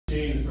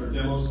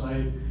demo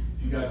site.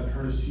 If you guys have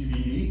heard of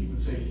CBD,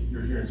 let's say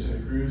you're here in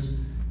Santa Cruz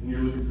and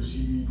you're looking for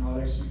CBD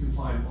products, you can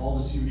find all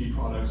the CBD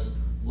products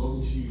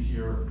local to you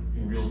here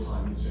in real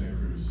time in Santa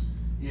Cruz.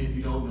 If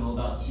you don't know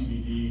about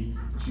CBD,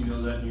 but you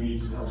know that you need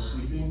some help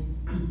sleeping,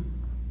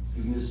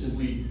 you can just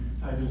simply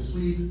type in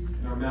sleep,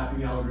 and our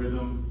mapping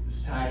algorithm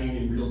is tagging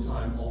in real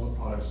time all the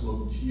products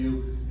local to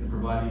you and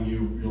providing you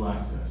real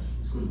access.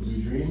 Let's go to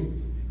Blue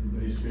Dream,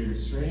 everybody's favorite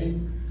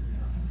strain.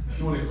 If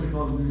you want to click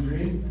on Blue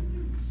Dream,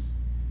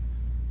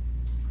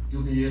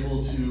 you'll be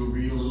able to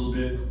read a little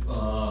bit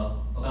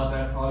about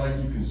that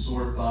product. You can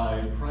sort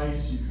by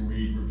price, you can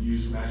read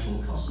reviews from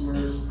actual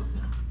customers,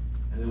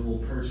 and then we'll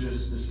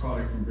purchase this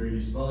product from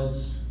Brady's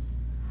Buds.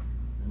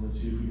 And let's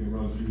see if we can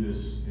run through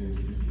this in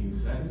 15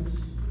 seconds.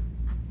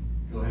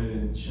 Go ahead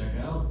and check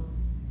out.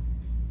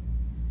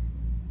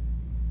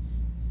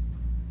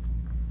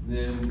 And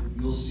then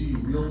you'll see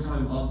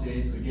real-time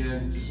updates,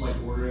 again, just like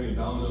ordering a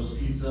Domino's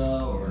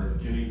pizza or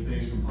getting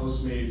things from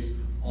Postmates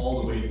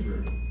all the way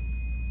through.